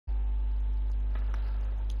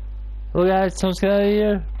Hello guys, Tomsky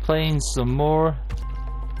here, playing some more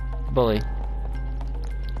Bully.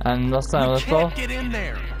 And last time we I can't get in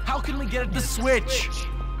there. How can we get at the switch?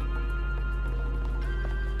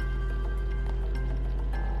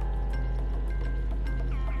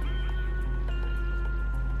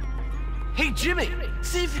 Hey Jimmy,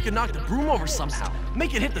 see if you can knock the broom over somehow.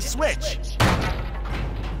 Make it hit the switch.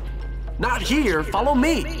 Not here, follow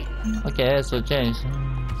me. Okay, so change.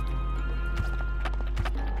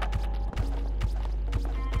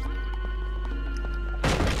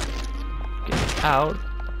 Get out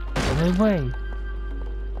of my way.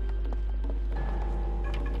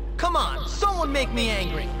 Come on, someone make me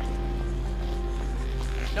angry.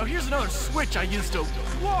 Now here's another switch I used to...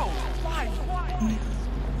 Whoa! Why?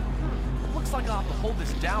 Looks like I'll have to hold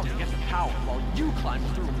this down to get the power while you climb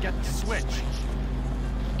through and get the switch.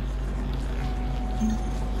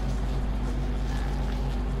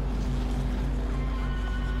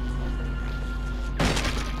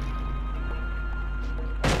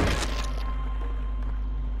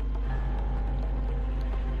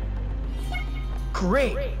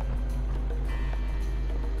 Great.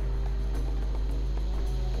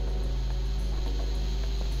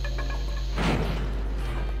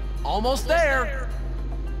 Almost there.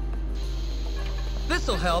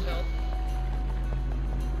 This'll help.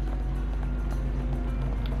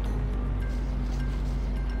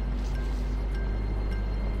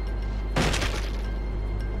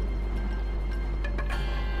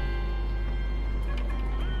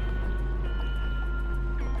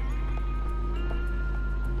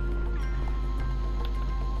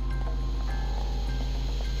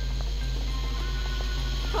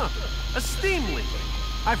 Huh, a steam leak.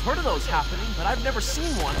 I've heard of those happening, but I've never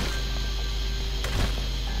seen one.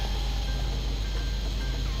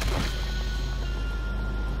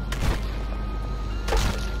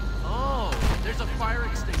 Oh, there's a fire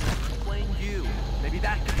extinguisher in plain view. Maybe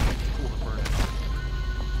that could be used to cool the furnace.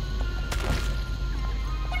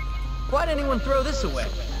 Why'd anyone throw this away?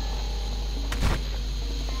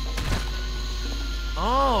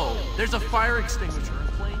 Oh, there's a fire extinguisher in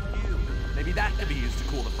plain view. Maybe that could be used to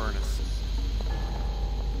cool the furnace.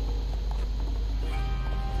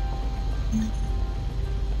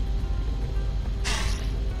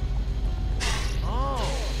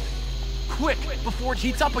 Quick, before it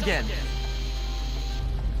heats up again!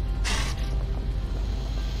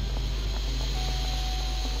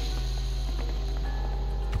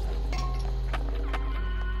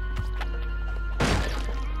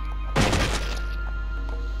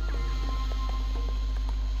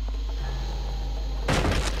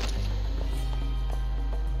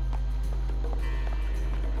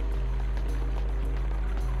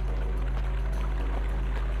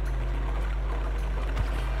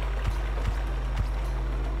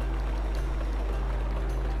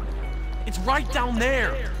 It's right down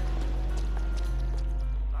there!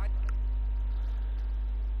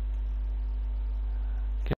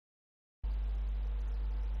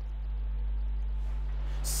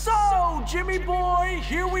 So, Jimmy boy,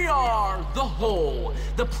 here we are, the hole.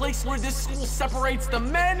 The place where this school separates the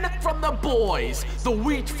men from the boys, the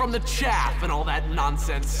wheat from the chaff, and all that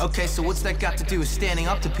nonsense. Okay, so what's that got to do with standing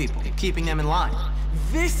up to people, keeping them in line?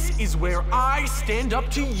 This is where I stand up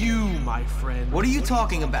to you, my friend. What are you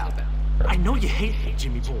talking about? I know you hate me,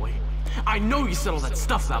 Jimmy boy. I know you said all that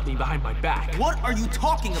stuff about me behind my back. What are you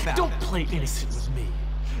talking about? Don't play innocent with me.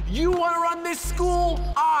 You want to run this school?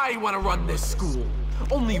 I want to run this school.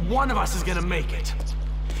 Only one of us is gonna make it.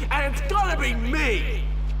 And it's gonna be me!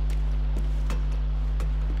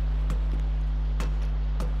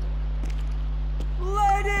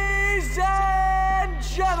 Ladies and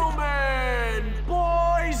gentlemen,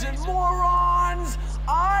 boys and morons,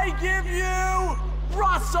 I give you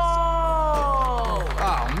Russell!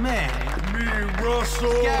 Oh, man. Me,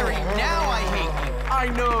 Russell! Gary, now I hate you. I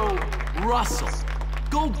know, Russell.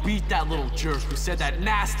 Go beat that little jerk who said that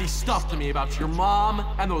nasty stuff to me about your mom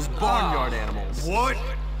and those barnyard animals. What?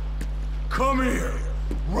 Come here.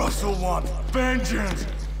 Russell wants vengeance.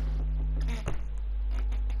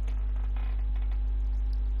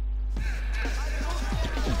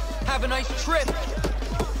 Have a nice trip.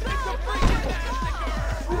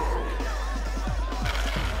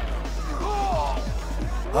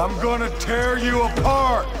 I'm gonna tear you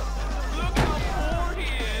apart. Look how bored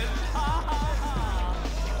he is. Ha ha ha.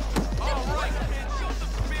 All right, man, show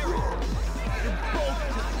some spirit.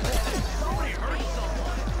 Somebody hurt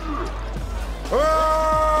someone.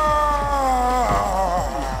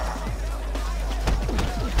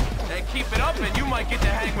 Hey, keep it up and you might get to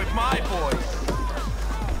hang with my boys.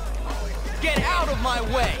 Get out of my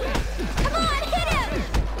way! Come on, hit him!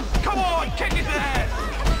 Come on, kick his ass!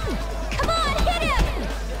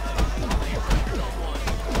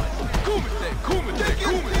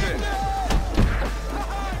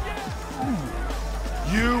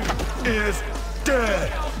 is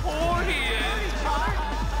dead. Poor he is.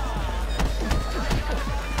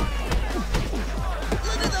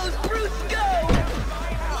 Look at those brutes go!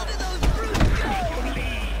 Look at those brutes go!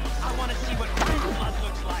 I want to see what real blood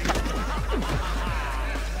looks like.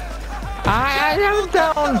 I am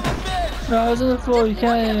down! No, I was on the floor, you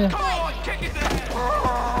can't. Come on, kick it down.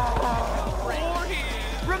 Poor he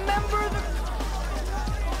is. Remember the...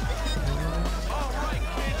 All right,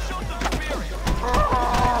 kid, show some spirit.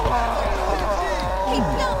 He's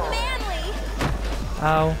so manly!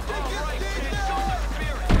 Ow.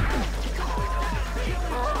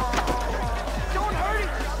 Don't hurt him.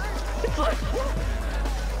 It's like...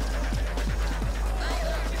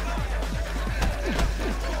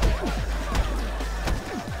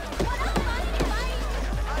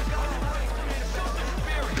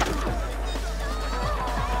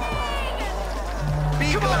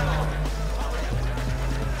 Come on.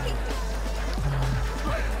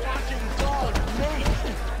 Watching dogs, mate.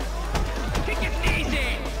 Kick his knees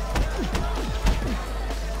in.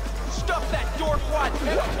 Stuff that dwarf wad.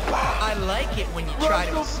 I like it when you try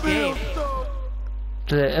to escape.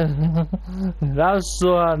 That was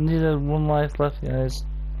so hard. I needed one life left, guys.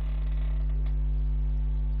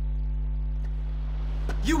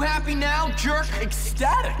 You happy now, jerk?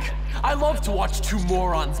 Ecstatic. I love to watch two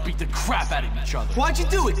morons beat the crap out of each other. Why'd you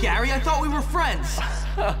do it, Gary? I thought we were friends.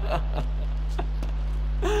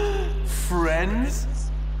 Friends?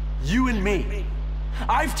 You and me.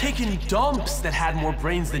 I've taken dumps that had more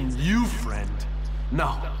brains than you, friend.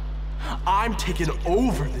 No. I'm taking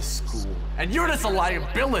over this school, and you're just a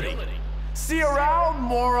liability. See you around,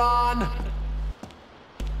 moron.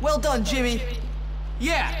 Well done, Jimmy.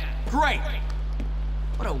 Yeah, great.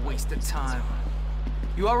 What a waste of time.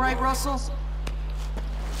 You all right, Russell?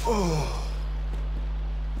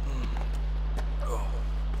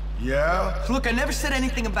 Yeah? Look, I never said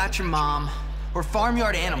anything about your mom or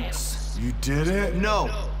farmyard animals. You did it?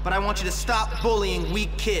 No, but I want you to stop bullying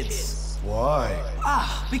weak kids. Why?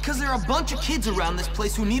 Because there are a bunch of kids around this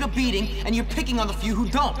place who need a beating, and you're picking on the few who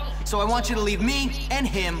don't. So I want you to leave me and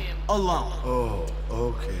him alone. Oh,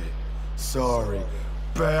 okay. Sorry.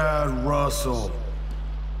 Bad Russell.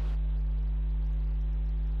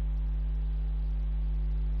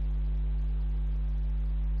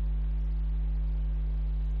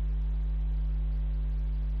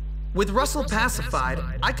 With Russell pacified,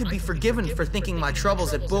 I could be forgiven for thinking my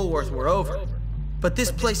troubles at Bullworth were over. But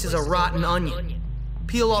this place is a rotten onion.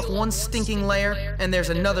 Peel off one stinking layer, and there's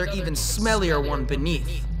another even smellier one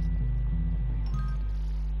beneath.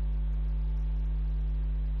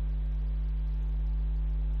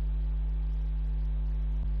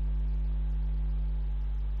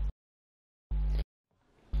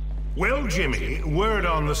 Well, Jimmy, word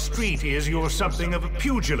on the street is you're something of a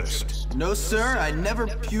pugilist. No, sir, I never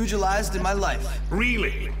pugilized in my life.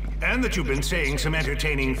 Really? And that you've been saying some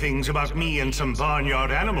entertaining things about me and some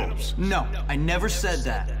barnyard animals. No, I never said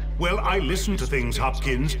that. Well, I listen to things,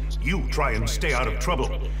 Hopkins. You try and stay out of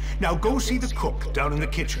trouble. Now go see the cook down in the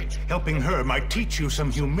kitchen. Helping her might teach you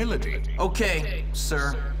some humility. Okay,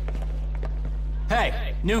 sir.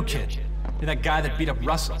 Hey, new kid. You're that guy that beat up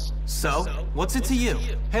Russell. So, what's it to you?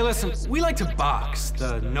 Hey, listen, we like to box,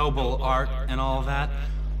 the noble art and all that.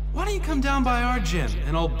 Why don't you come down by our gym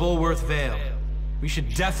in old Bullworth Vale? We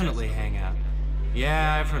should definitely hang out.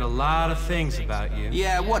 Yeah, I've heard a lot of things about you.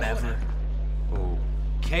 Yeah, whatever.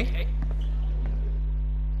 Okay?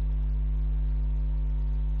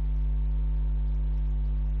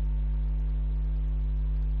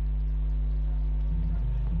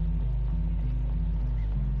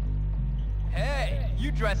 Hey,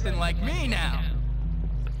 you dressing like me now.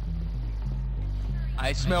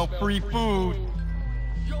 I smell free food.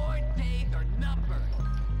 Join days are numbered.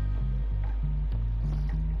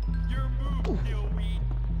 Your move, Dillweed.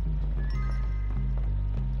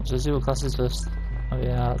 Let's see what class is first. Oh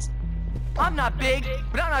yeah. I'm not big,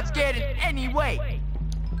 but I'm not scared in any way.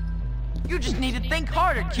 You just need to think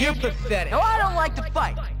harder, kid. You're pathetic. No, I don't like to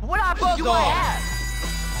fight. But what options do I have?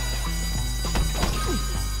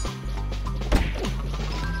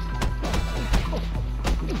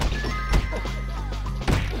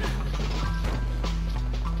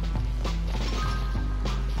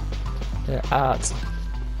 Yeah, art.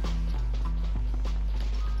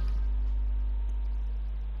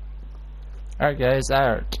 Alright guys,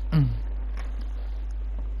 art.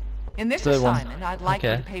 In this Third one. assignment, I'd like you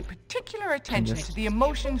Okay. to pay particular attention Just- to the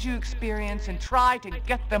emotions you experience and try to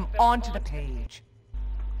get them onto the page.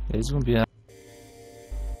 Yeah, this is gonna be a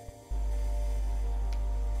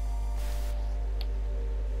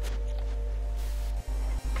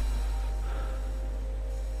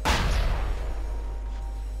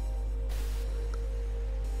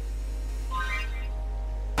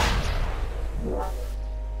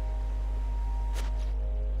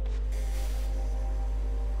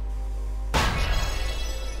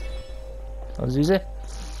That was easy.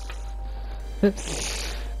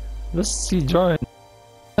 Let's see drawing.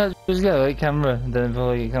 Just get a light camera and then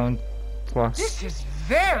follow your camera class. This is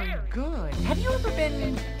very good. Have you ever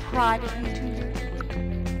been privately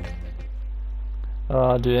tutored? Oh,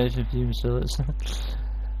 I'll do anything for you, Mr. Lutz.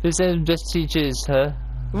 Who said best teacher is her?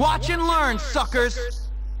 Watch and learn, suckers!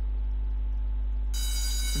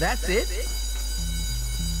 That's it?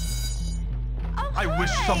 I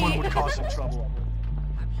wish someone would cause some trouble.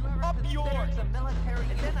 Up yours! A military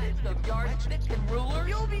unit of yardsticks and rulers?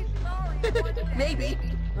 You'll be sorry. Maybe.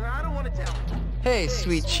 I don't want to tell. Hey,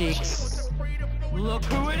 sweet cheeks. Look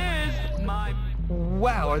who it is! My...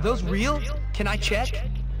 Wow, are those real? Can I check?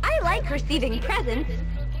 I like receiving presents.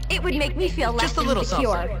 It would make me feel less Just a little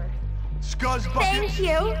insecure. Scuzz Thank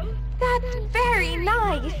you. That's very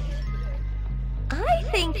nice. I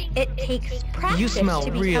think it takes practice You smell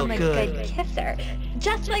to real become a good. good kisser.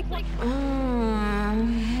 Just like...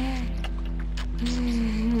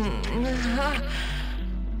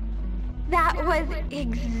 That was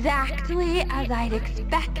exactly as I'd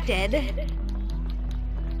expected.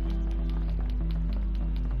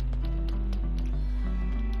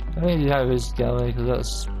 I think you have his Galloway because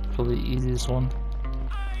that's probably the easiest one.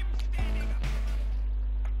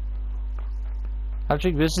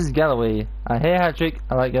 Hattrick versus Galloway. I hate Hattrick,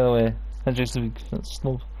 I like Galloway. Hattrick's a big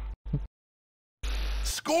snob.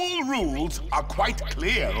 School rules are quite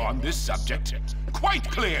clear on this subject. Quite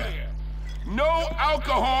clear. No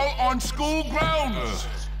alcohol on school grounds.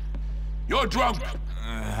 You're drunk.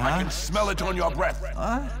 I can smell it on your breath.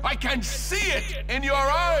 I can see it in your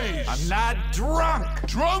eyes. I'm not drunk.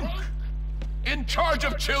 Drunk? In charge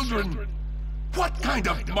of children? What kind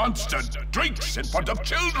of monster drinks in front of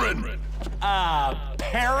children?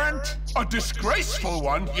 Parent? A disgraceful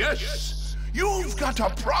one, yes. You've got a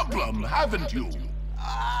problem, haven't you?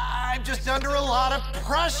 I'm just under a lot of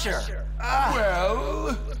pressure.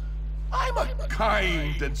 Well, I'm a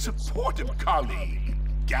kind and supportive colleague,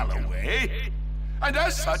 Galloway. And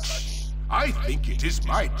as such, I think it is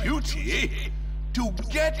my duty to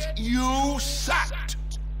get you sacked.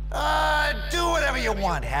 Do whatever you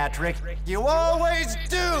want, Hattrick. You always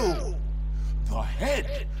do. The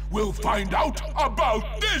head will find out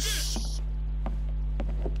about this.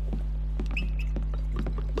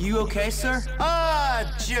 You okay, sir?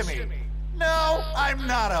 Jimmy. No, I'm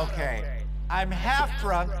not okay. I'm half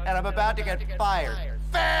drunk and I'm about to get fired.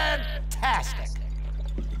 Fantastic.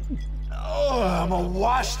 Oh, I'm a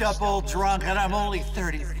washed up old drunk and I'm only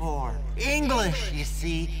 34. English, you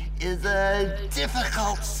see, is a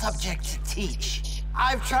difficult subject to teach.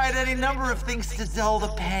 I've tried any number of things to dull the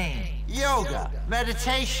pain. Yoga,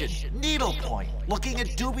 meditation, needlepoint, looking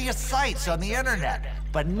at dubious sites on the internet.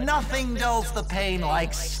 But nothing dulls the pain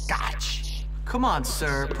like scotch. Come on,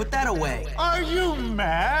 sir. Put that away. Are you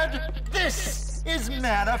mad? This is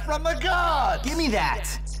manna from the gods! Give me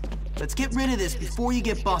that. Let's get rid of this before you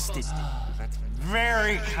get busted. That's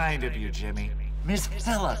very kind of you, Jimmy. Miss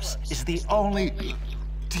Phillips is the only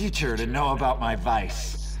teacher to know about my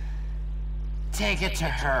vice. Take it to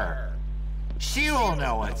her. She will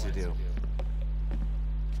know what to do.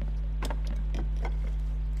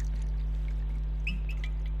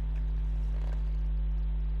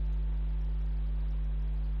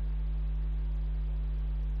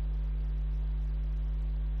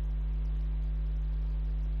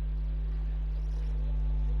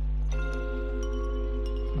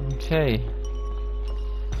 Okay.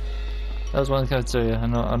 That was one cafeteria.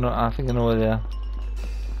 I think I know where they are.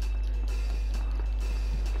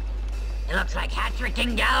 It looks like Hattrick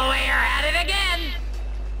and Galloway are at it again!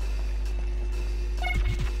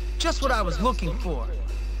 Just what I was looking for.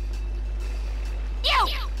 You!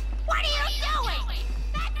 What are you doing?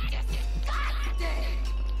 That's disgusting!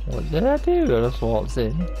 What did I do? I just walked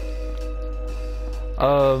in.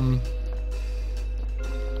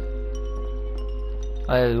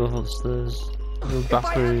 I had to go upstairs. The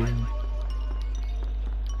bathroom.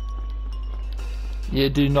 You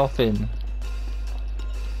do nothing.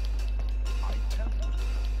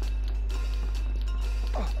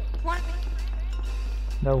 What?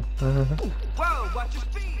 No. Whoa, watch your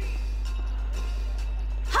speed!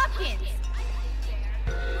 Hopkins!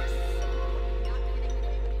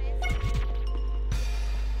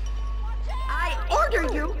 I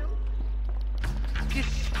order you! This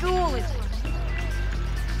stool is...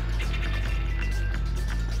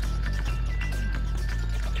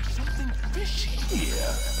 Something fishy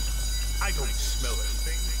here. I don't smell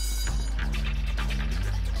anything.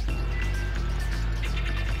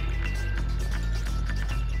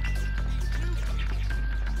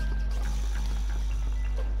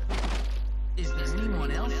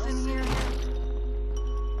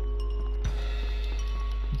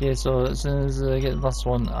 Okay, so as soon as I get the last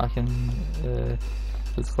one, I can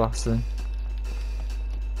put the glass in.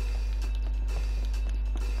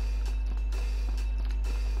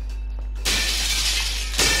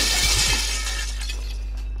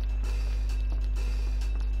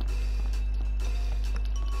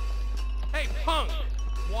 Hey, punk!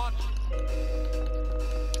 Watch.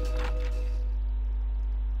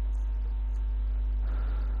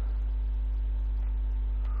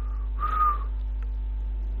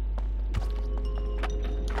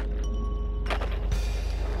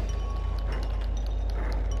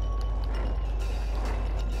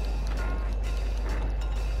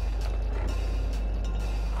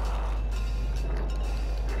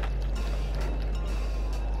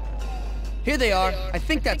 Here they are. I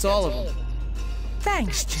think that's all of them.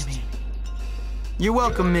 Thanks, Jimmy. You're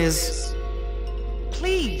welcome, Ms.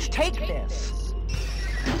 Please take this.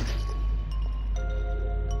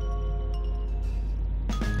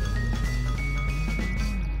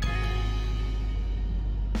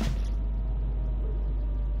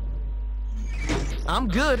 I'm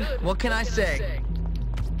good. What can I say?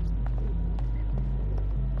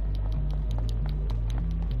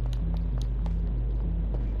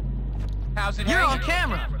 How's it You're hanging? on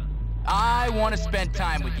camera. I want to spend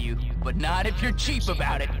time with you, but not if you're cheap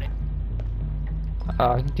about it.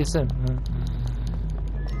 I can kiss him.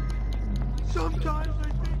 Sometimes I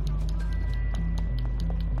think...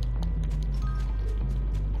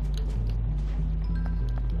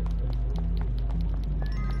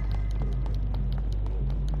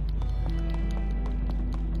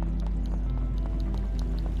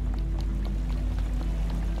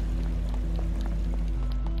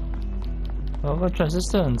 Oh, I've got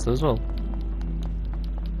transistors as well.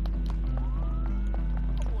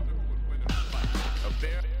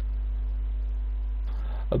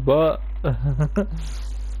 But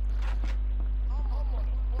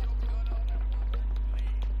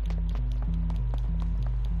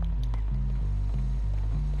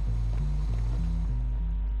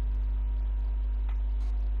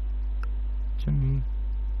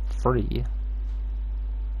free.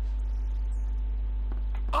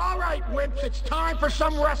 All right, wimps, it's time for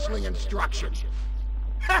some wrestling instruction.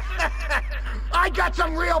 I got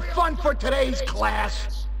some real fun for today's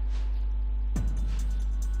class.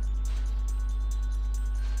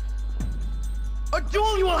 A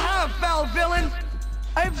duel you will have, foul villain!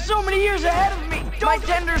 I have so many years ahead of me! My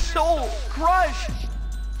tender soul, crush!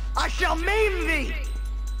 I shall maim thee!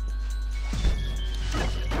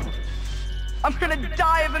 I'm gonna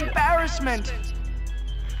die of embarrassment!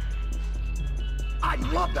 I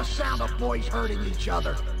love the sound of boys hurting each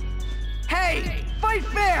other. Hey! Fight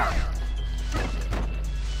fair!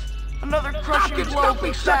 Another crushing Hopkins, blow don't for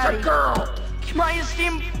be such a Fatty. girl! Can my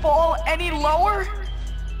esteem fall any lower?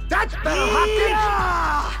 That's better,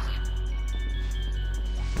 Hopkins!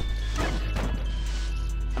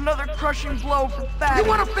 Another crushing blow for Fatty. You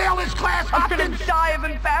want to fail this class, I'm Hopkins? gonna die of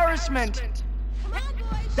embarrassment.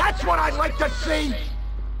 That's what I'd like to see!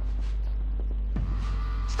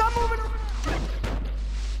 Stop moving around.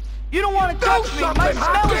 You don't want to touch me. My something, smell is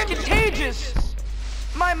Hopkins. contagious.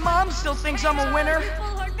 My mom still thinks I'm a winner.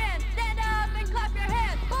 Bullhorn band, stand up and clap your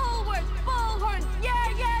hands. Bullhorns, bullhorns, yeah,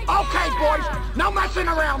 yeah, yeah. Okay, boys, no messing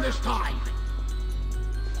around this time.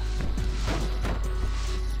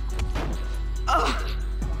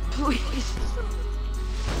 Please.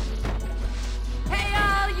 Hey,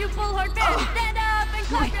 all you bullhorn fans, stand up and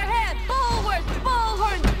clap your hands. Bullhorns,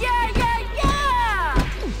 bullhorns, yeah, yeah, yeah.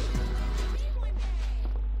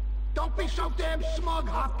 Don't be so damn smug,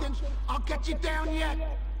 Hopkins. I'll get you down yet.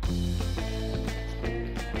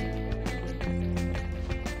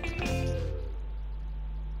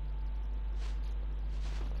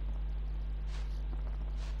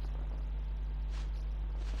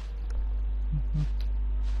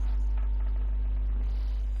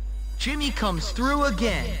 Jimmy comes through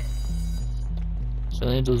again.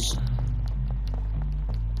 Certainly does.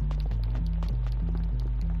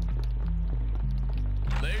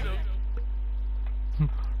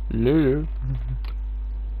 Later.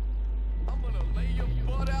 I'm gonna lay your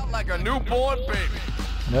butt out like a newborn baby.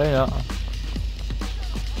 No, you're not.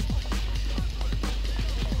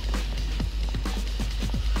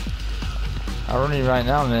 I'm running right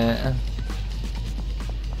now, mate.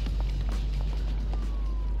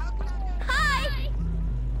 Hi.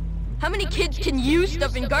 How many kids can you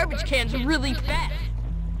stuff in garbage cans really fast?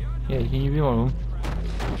 Yeah, can you be one of them?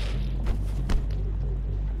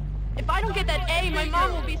 If I don't get that A, my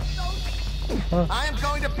mom will be so... I am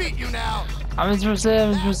going to beat you now. I'm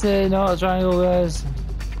interested, no, triangle, guys.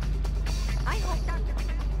 I hope Dr.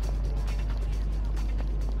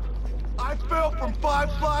 I fell from 5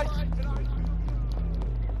 but...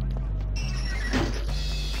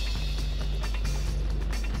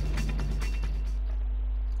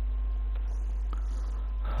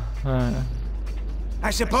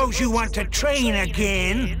 I suppose you want to train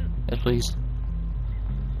again? Yes, please.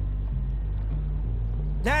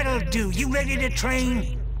 That'll do. You ready to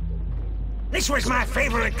train? This was my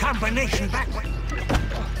favorite combination back when...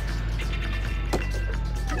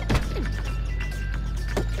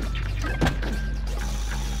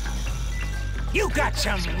 You got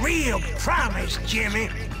some real promise, Jimmy.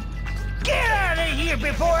 Get out of here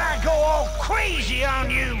before I go all crazy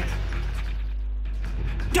on you!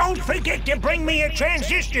 Don't forget to bring me a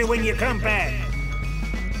transistor when you come back.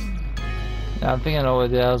 Yeah, I think I know where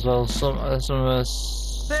they are as well. Somewhere.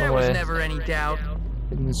 There was never any doubt.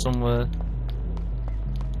 Hidden somewhere.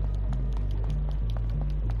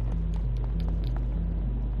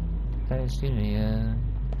 Hey, excuse me.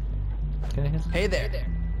 Can I hit? Hey there.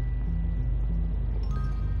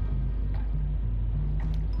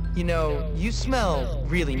 You know, you smell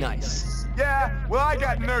really nice. Yeah, well, I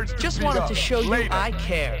got nerds. Just wanted to show you I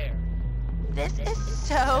care. This is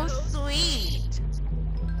so sweet.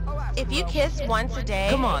 If you kiss once a day,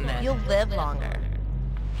 Come on, then. you'll live longer.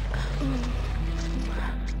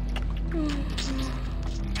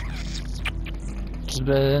 Just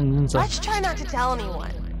better than Let's try not to tell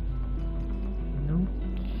anyone. No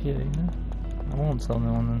kidding. I won't tell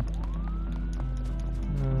no one then.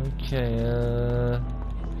 Okay,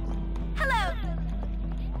 Hello.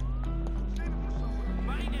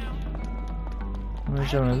 I'm gonna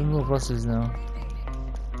show me the little buses now.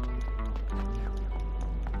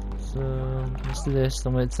 So let's do this,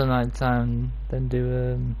 then wait till night time, then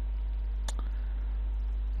do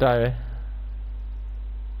diary.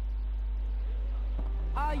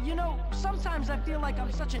 You know, sometimes I feel like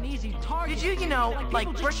I'm such an easy target. Did you know, like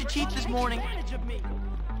brush your teeth this morning?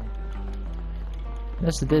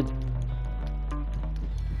 Yes, I did.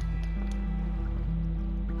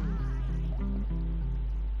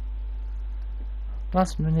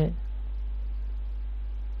 Last minute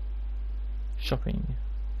shopping.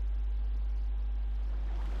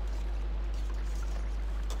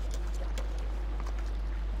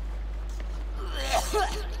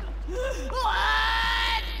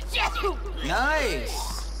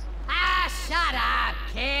 Nice! Ah, shut up,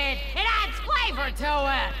 kid. It adds flavor to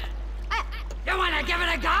it. You wanna give it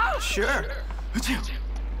a go? Sure.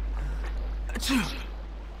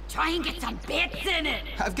 Try and get some bits in it.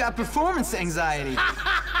 I've got performance anxiety.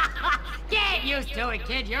 Get used to it,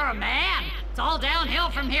 kid. You're a man. It's all downhill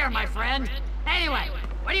from here, my friend. Anyway,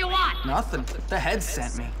 what do you want? Nothing. The head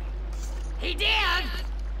sent me. He did?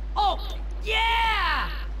 Oh, yeah!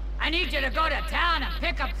 I need you to go to town and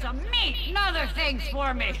pick up some meat and other things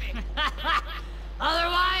for me.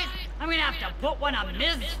 Otherwise, I'm gonna have to put one of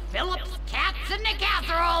Ms. Phillips' cats in the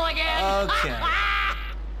casserole again. Okay.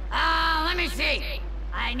 Let me see.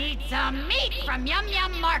 I need some meat from Yum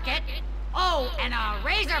Yum Market. Oh, and a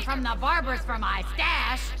razor from the barber's for my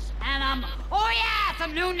stash. And, oh yeah,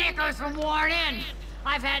 some new knickers from Worn In.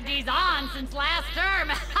 I've had these on since last term.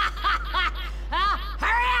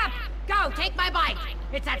 Hurry up! Go, take my bike.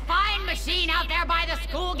 It's that fine machine out there by the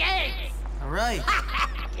school gates. All right.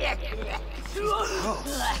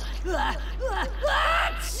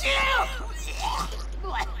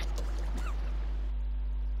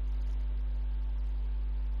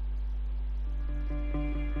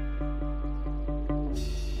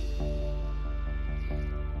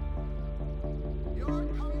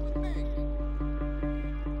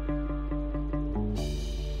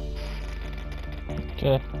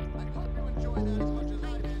 Okay.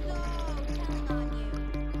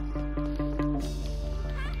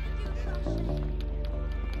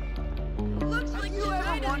 Looks like you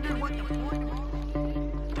ever wondered what the point of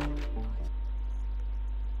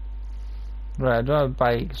Right, I don't have a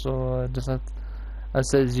bike, so I just have. I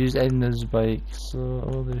said use Edna's bike, so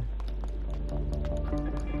I'll do.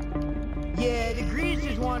 Yeah, the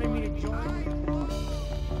Greasers wanted me to join.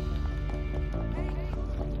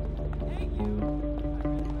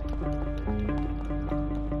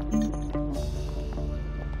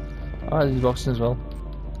 Oh, these boxes as well.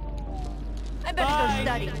 I better go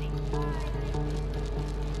study.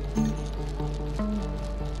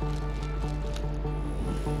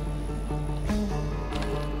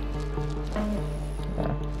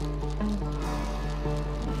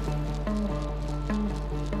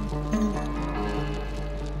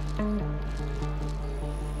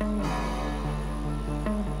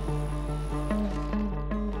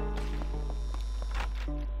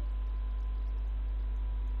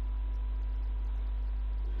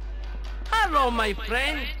 Hello, my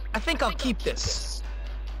friend. I think I'll keep this.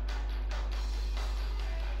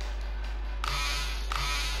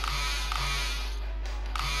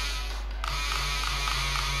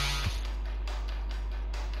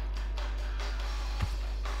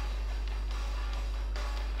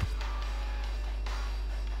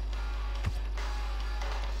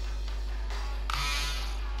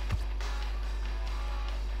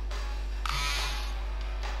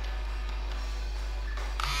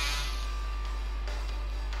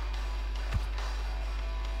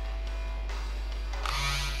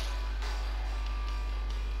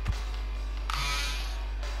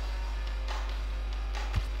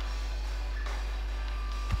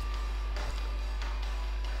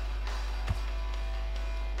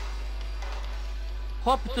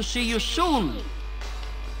 Hope to see you soon.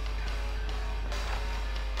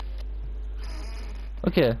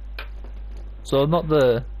 Okay. So not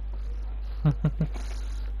the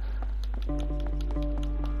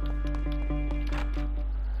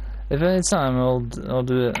if any time I'll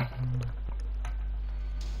do it.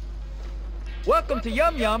 Welcome to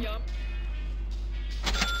Yum Yum.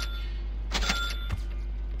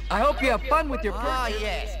 I hope you have fun with your purchase.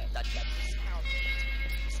 Yes.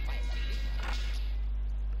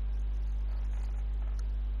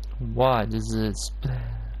 Why does it?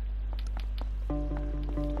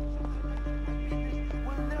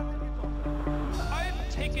 I've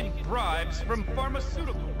taken bribes from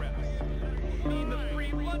pharmaceutical reps. I mean the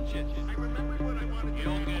free lunches. I remember when I wanted to.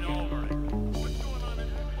 You'll get over it. What's going on in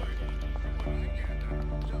this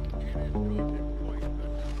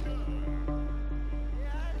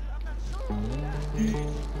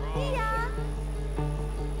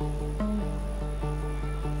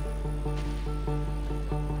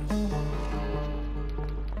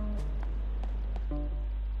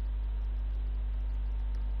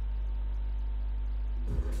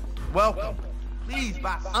Welcome. Please,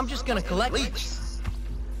 boss. I'm just gonna collect it.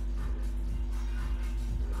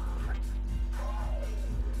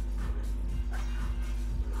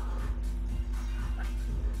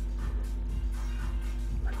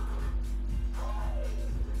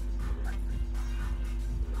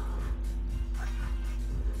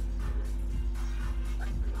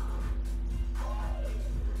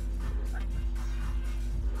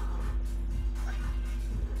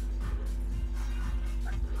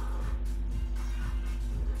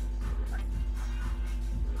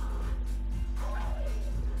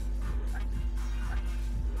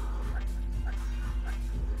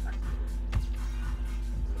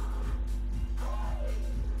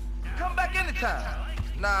 Come back anytime.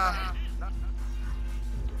 Nah.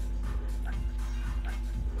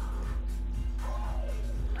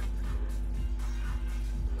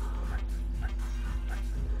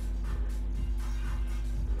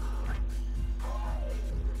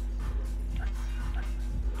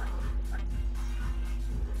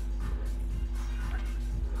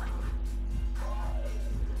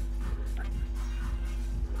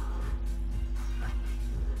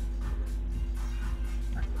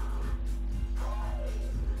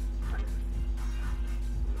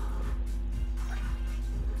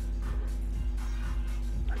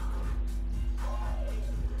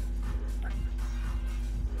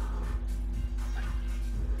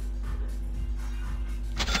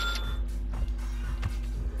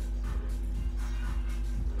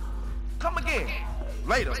 Come again.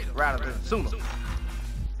 Later, rather than sooner.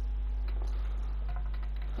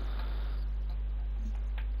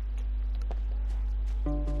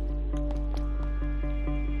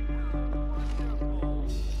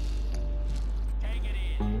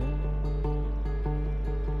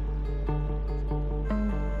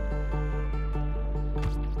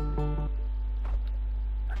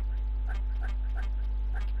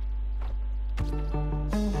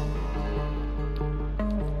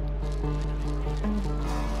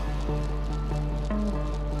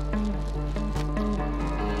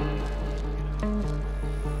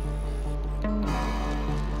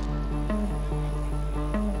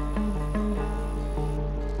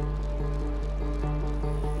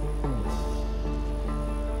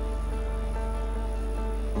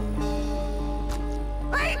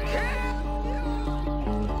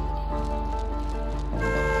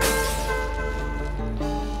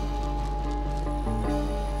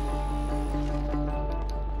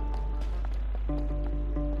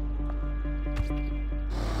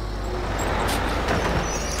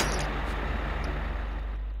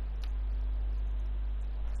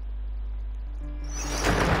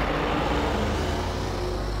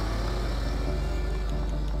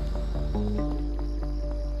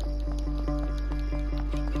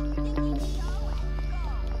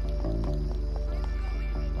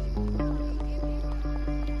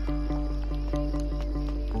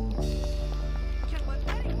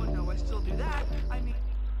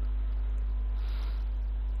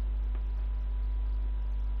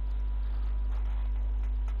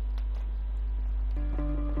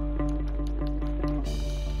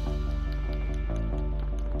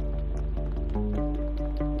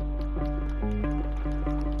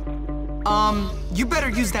 You better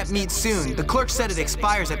use that meat soon. The clerk said it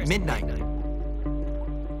expires at midnight.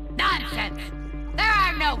 Nonsense! There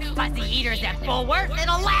are no fuzzy eaters at Bullworth.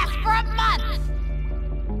 It'll last for a month!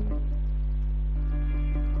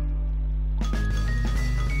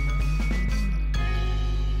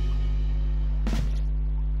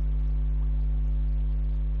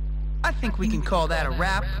 I think we can call that a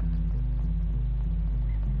wrap.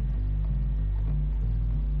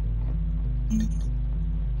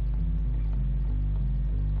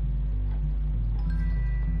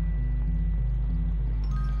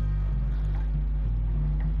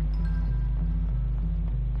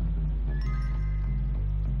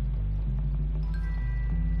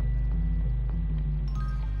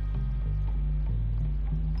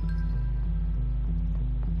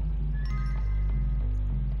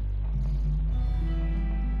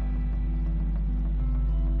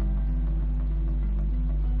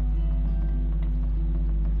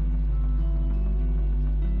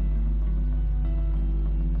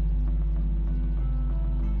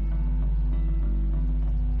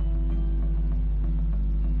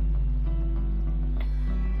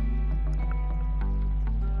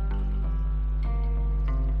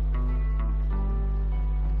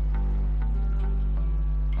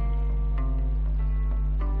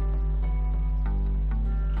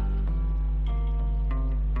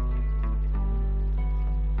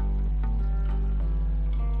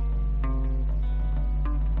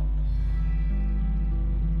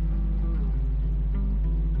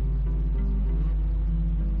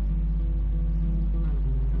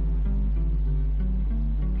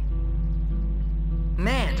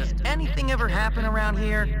 Man, does anything ever happen around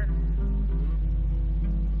here?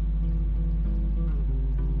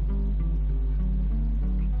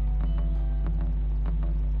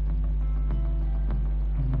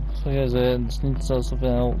 So here's it, just need to sell something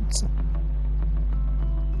else.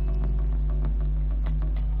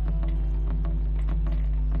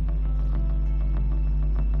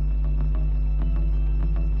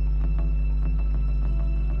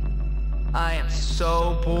 I am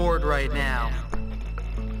so bored right now.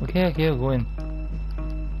 Okay, we'll go in.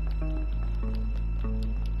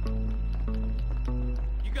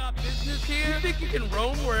 You got business here? You think you can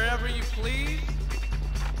roam wherever you please?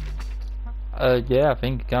 Yeah, I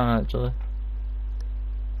think I can actually.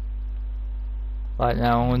 Right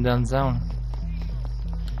now, I'm going downtown.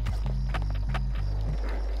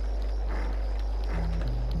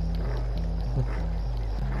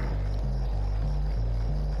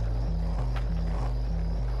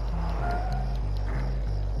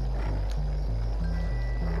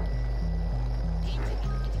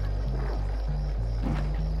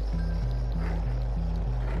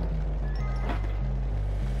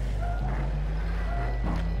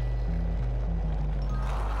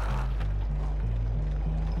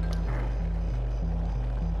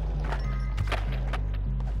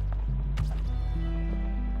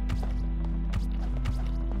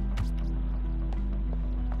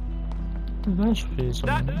 That should be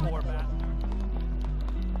something.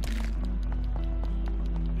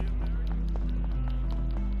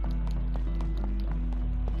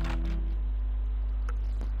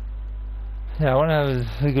 Yeah, I want to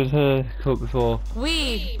have a good haircut before.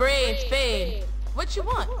 Weed, braids, fade. What you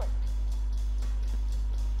want?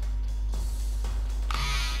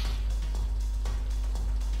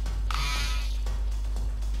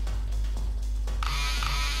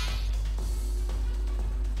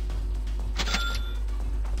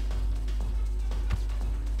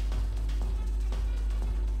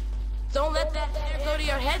 Don't let that hair go to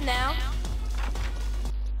your head now.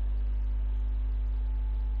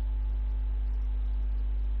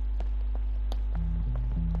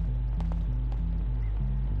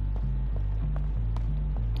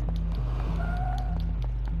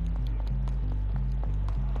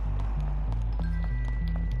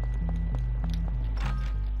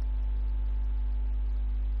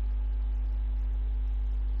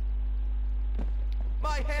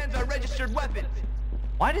 My hands are registered weapons.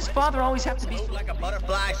 Why does father always have to be like a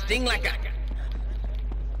butterfly, sting like a...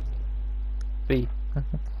 B.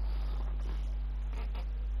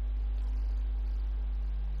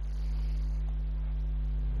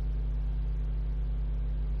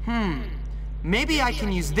 Maybe I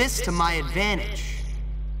can use this to my advantage.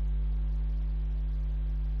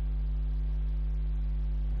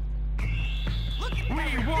 We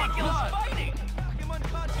want blood! Fighting! I'm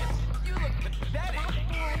unconscious. You look pathetic.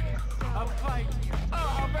 A fight.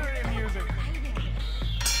 Oh, very amusing.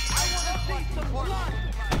 I want to see some blood.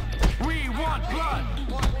 We want blood.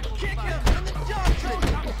 Kick him in the Johnson.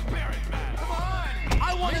 Spirit, man. Come on.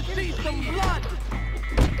 I want to see some blood.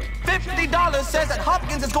 $50 says that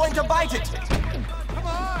Hopkins is going to bite it. Come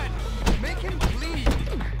on. Make him bleed.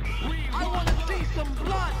 I want to see some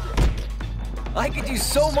blood. I could do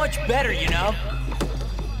so much better, you know.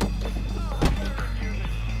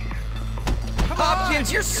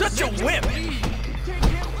 Hopkins, you're such a wimp.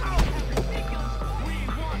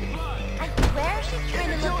 Where is she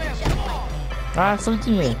trying to look just like? Ah,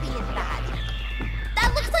 something here. Creepy is that? That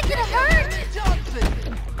looks like it hurt!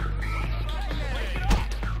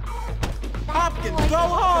 Hopkins, go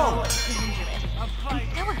home! I'm so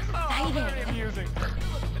excited.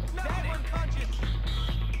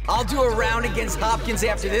 I'll do a round against Hopkins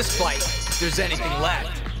after this fight, if there's anything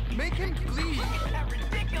left. Make him bleed.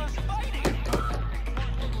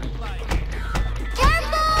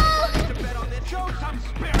 Show some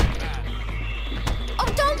spirit, man. Oh,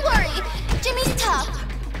 don't worry. Jimmy's tough.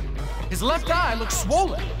 His left eye looks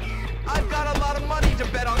swollen. I've got a lot of money to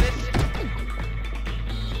bet on this.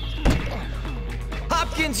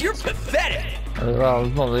 Hopkins, you're pathetic. Well,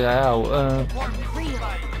 it's not the guy out.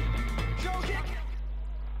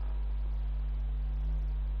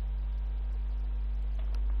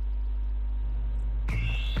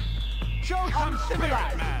 Show some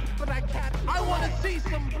spirit, man. But I can't. I want to see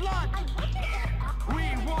some blood. We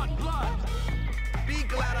want blood. Be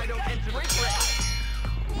glad I don't enter the ring.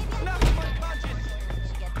 Nothing but punches.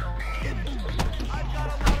 I've got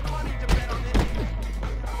a lot of money to bet on this.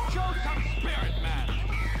 Show some spirit, man.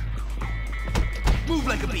 Move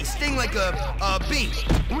like a bee, sting like a bee.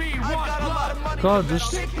 We want got a lot of money. God, this.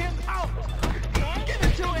 Take him out. Give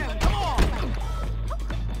it to him. Come on.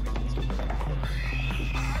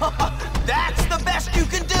 That's the best you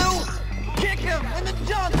can do? Kick him in the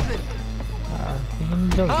Johnson.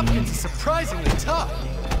 Hopkins is surprisingly tough.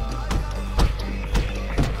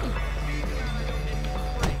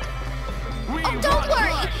 Oh, don't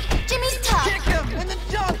worry. Jimmy's tough. Kick him in the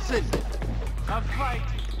Johnson. A fight.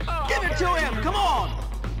 Give it to him. Come on.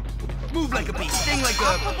 Move like a bee, sting like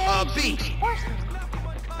a bee.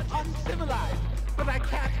 Uncivilized. But I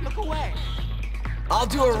can't look away. I'll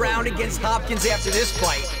do a round against Hopkins after this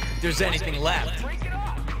fight, if there's anything left.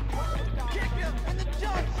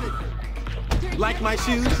 Like my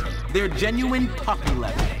shoes? They're genuine puppy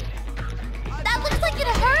leather. That looks like it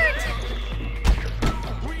hurt.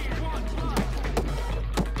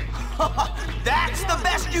 That's the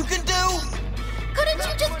best you can do? Couldn't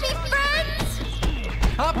you just be friends?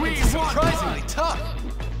 Hopkins is surprisingly tough.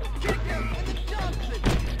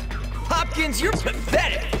 Hopkins, you're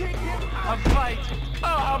pathetic. A fight. Oh,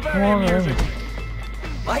 how very amusing.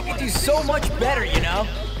 I could do so much better, you know?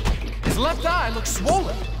 His left eye looks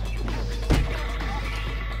swollen.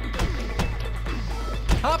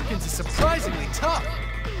 Hopkins is surprisingly tough.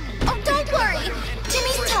 Oh, don't worry.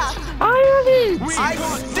 Jimmy's tough. I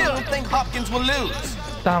still think Hopkins will lose.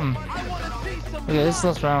 Damn. Okay, this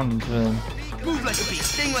last round. Move like a bee,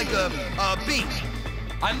 sting like a bee.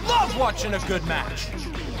 I love watching a good match.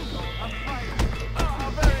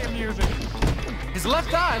 Oh, very amusing. His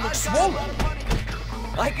left eye looks swollen.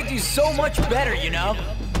 I could do so much better, you know?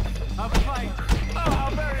 A fight. Oh,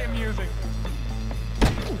 very amusing.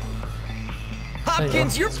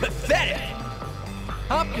 Hopkins, you're pathetic.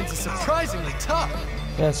 Hopkins is surprisingly tough.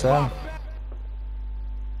 Yes, Sam.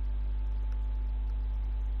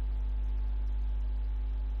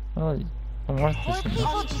 Oh, I'm worth this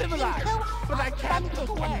one. Uncivilized. But I can't look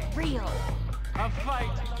away. Real. A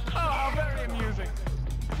fight. Oh, how very amusing.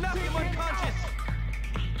 Nothing unconscious.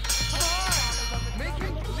 Make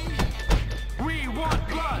him bleed. We want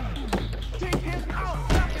blood. Take him out.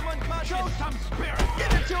 Knock him unconscious. Show some spirit.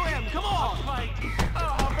 Give it to him. Come on. A fight. Oh,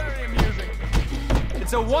 how very amusing.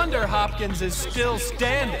 It's a wonder Hopkins is still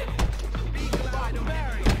standing.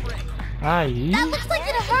 Aye. That looks like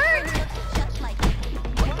it hurt.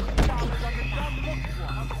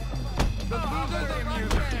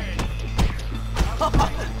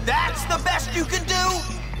 That's the best you can do?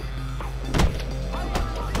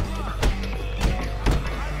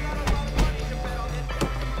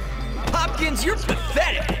 Hopkins, you're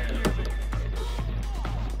pathetic.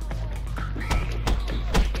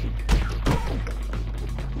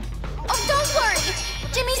 Oh, don't worry.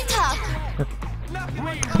 Jimmy's tough.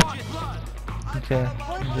 Okay.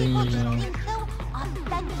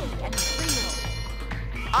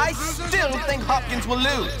 I still think Hopkins will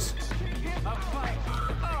lose.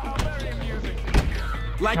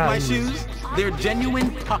 Like my shoes? They're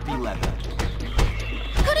genuine puppy leather.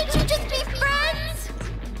 Couldn't you just be friends?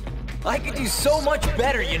 I could do so much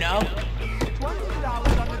better, you know?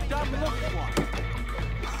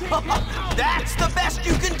 That's the best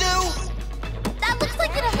you can do? That looks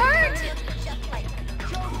like it hurt.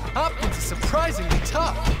 Hopkins is surprisingly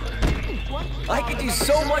tough. I could do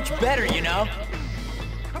so much better, you know?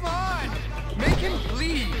 Come on. Make him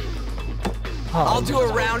bleed. I'll do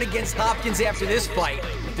a round against Hopkins after this fight,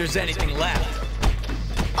 if there's anything left.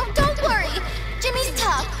 Oh, don't worry. Jimmy's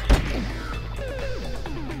tough.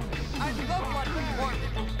 I love watching more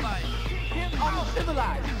people fight. Him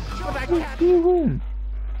uncivilized. But I can't. You win.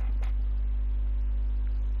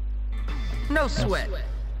 No sweat.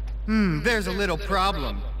 There's a little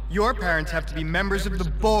problem. Your parents have to be members of the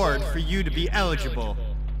board for you to be eligible.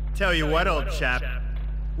 Tell you what, old chap.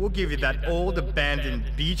 We'll give you that old abandoned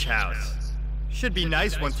beach house. Should be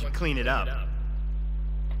nice once you clean it up.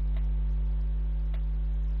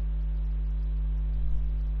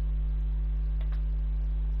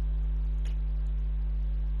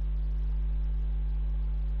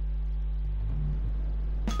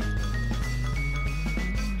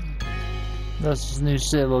 That's his new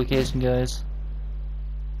set location, guys.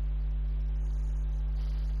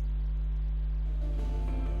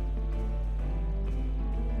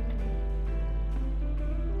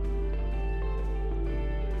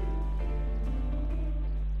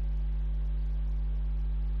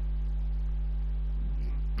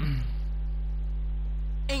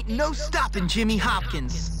 Ain't no stopping Jimmy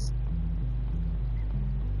Hopkins.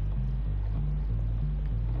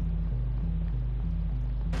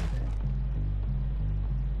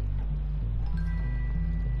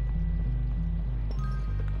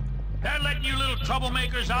 They're letting you little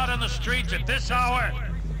troublemakers out on the streets at this hour?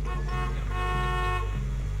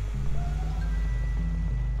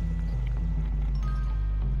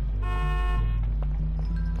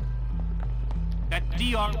 That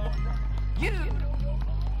DR... You...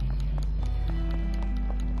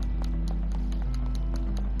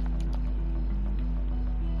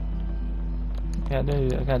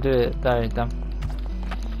 I can't do it. There, damn.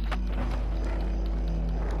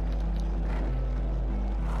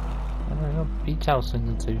 Beach house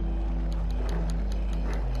into.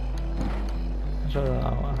 Show that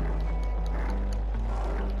out.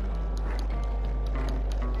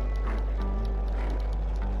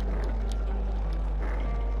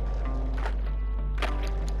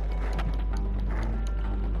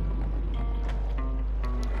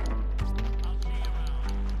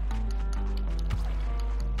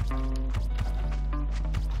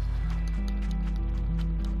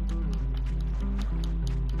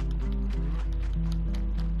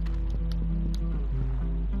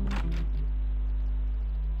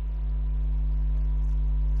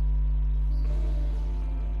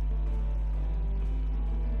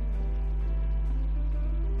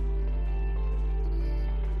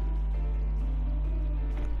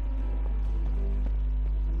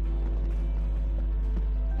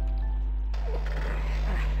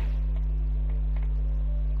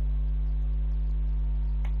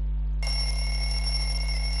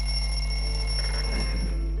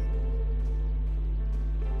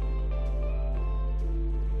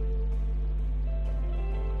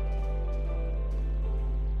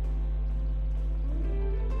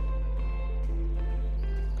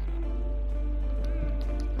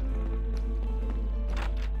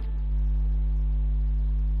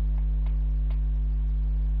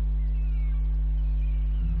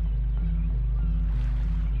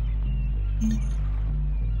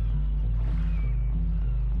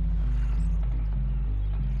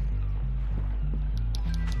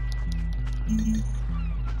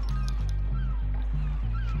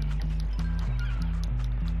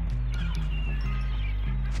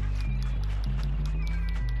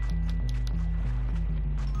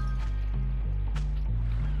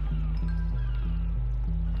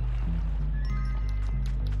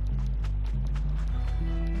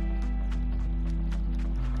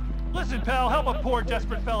 Listen, pal, help a poor,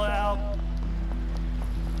 desperate fella out.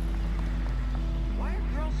 Why are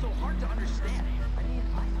girls so hard to understand? I mean,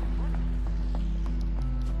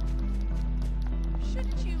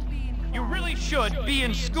 Shouldn't you be in... You really should be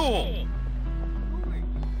in school.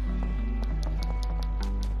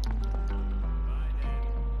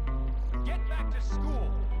 Get back to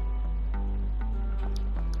school.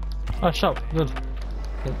 Oh, shop, good.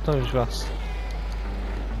 To już was.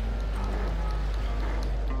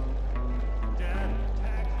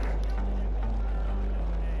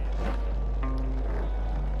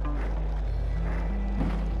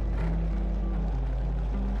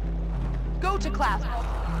 Go to class.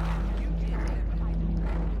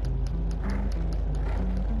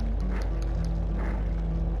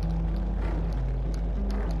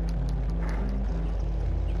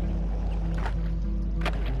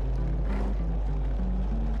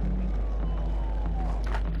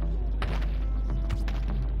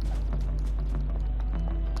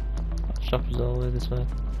 Shop is all the way this way.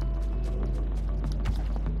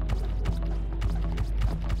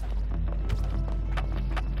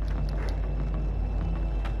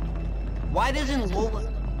 why doesn't Lola...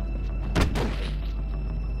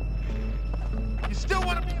 You still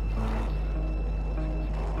want to be...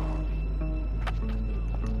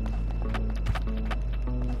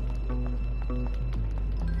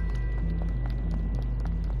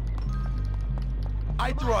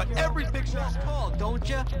 I throw out every picture I call, don't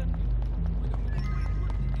ya?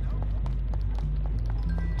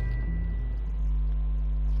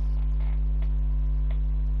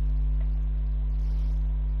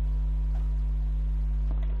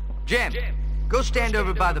 Jim, go stand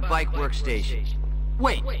over by the bike workstation.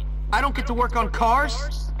 Wait, I don't get to work on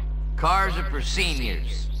cars? Cars are for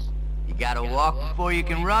seniors. You gotta walk before you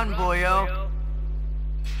can run, boyo.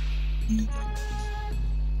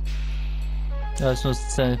 I was supposed to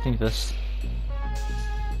say anything this.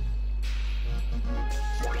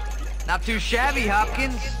 Not too shabby,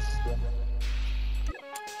 Hopkins.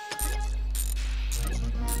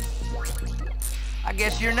 I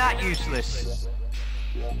guess you're not useless.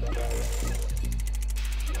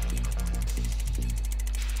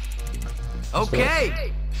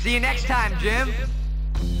 Okay, see you next time, Jim.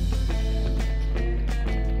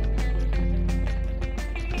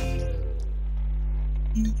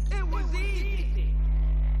 It was easy.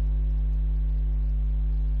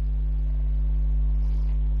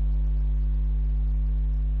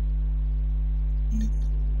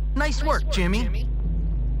 Nice work, Jimmy.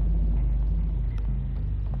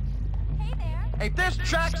 Hey, there's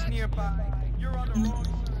tracks nearby. You're on the wrong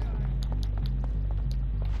side.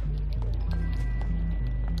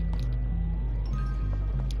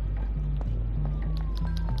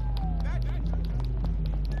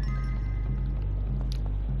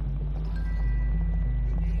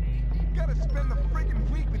 Gotta spend the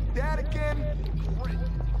friggin' week with Dad again? Great.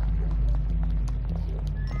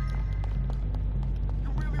 You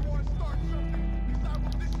really want to start something? Because I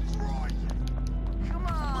will destroy you. Come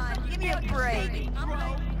on, give me a break.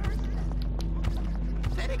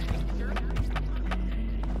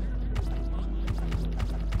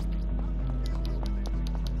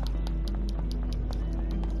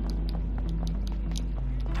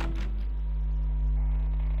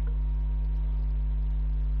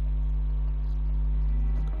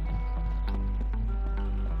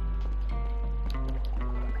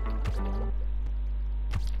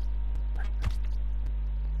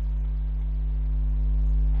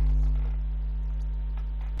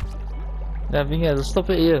 Ja, Vinga, stop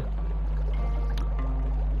it here.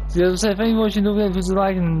 So if anyone watching, don't forget to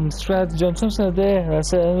like and subscribe to John Thompson there.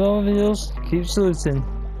 That's it. And all videos, keep saluting.